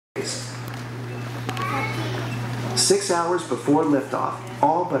6 hours before liftoff,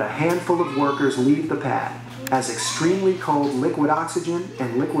 all but a handful of workers leave the pad as extremely cold liquid oxygen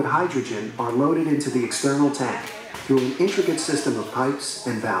and liquid hydrogen are loaded into the external tank through an intricate system of pipes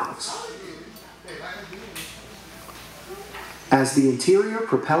and valves. As the interior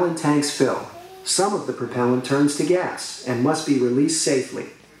propellant tanks fill, some of the propellant turns to gas and must be released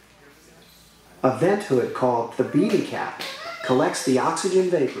safely. A vent hood called the beanie cap collects the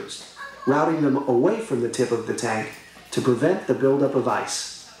oxygen vapors, routing them away from the tip of the tank to prevent the buildup of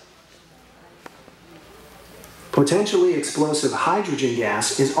ice. Potentially explosive hydrogen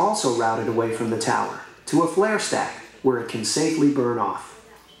gas is also routed away from the tower to a flare stack where it can safely burn off.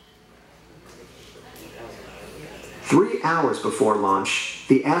 3 hours before launch,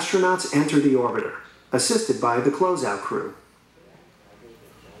 the astronauts enter the orbiter, assisted by the closeout crew.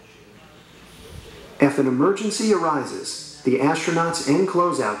 If an emergency arises, the astronauts and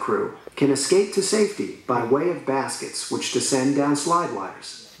closeout crew can escape to safety by way of baskets which descend down slide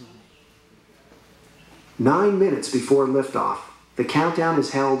wires. 9 minutes before liftoff, the countdown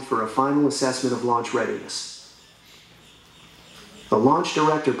is held for a final assessment of launch readiness. The launch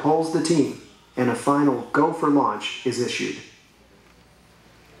director polls the team, and a final go for launch is issued.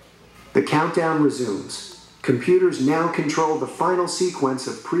 The countdown resumes. Computers now control the final sequence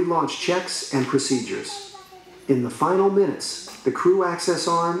of pre-launch checks and procedures. In the final minutes, the crew access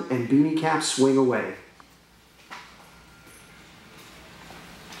arm and beanie cap swing away.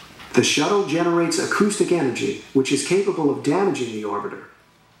 The shuttle generates acoustic energy, which is capable of damaging the orbiter.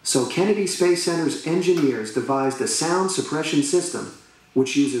 So Kennedy Space Center's engineers devised a sound suppression system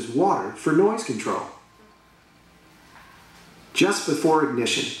which uses water for noise control. Just before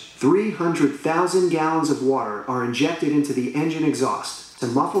ignition, 300,000 gallons of water are injected into the engine exhaust to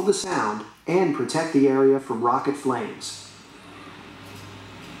muffle the sound and protect the area from rocket flames.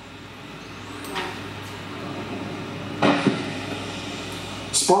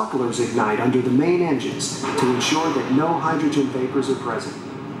 Sparklers ignite under the main engines to ensure that no hydrogen vapors are present.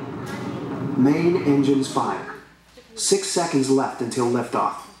 Main engines fire. 6 seconds left until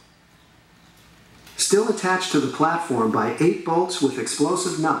liftoff. Still attached to the platform by 8 bolts with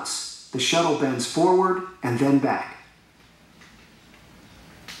explosive nuts, the shuttle bends forward and then back.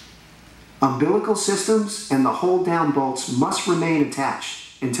 Umbilical systems and the hold-down bolts must remain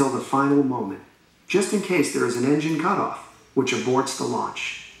attached until the final moment, just in case there is an engine cutoff, which aborts the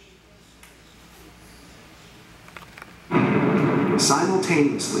launch.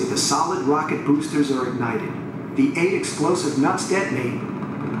 Simultaneously, the solid rocket boosters are ignited, the 8 explosive nuts detonate,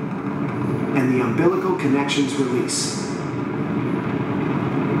 and the umbilical connections release.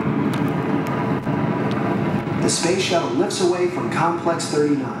 The Space Shuttle lifts away from Complex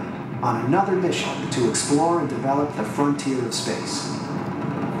 39 on another mission to explore and develop the frontier of space.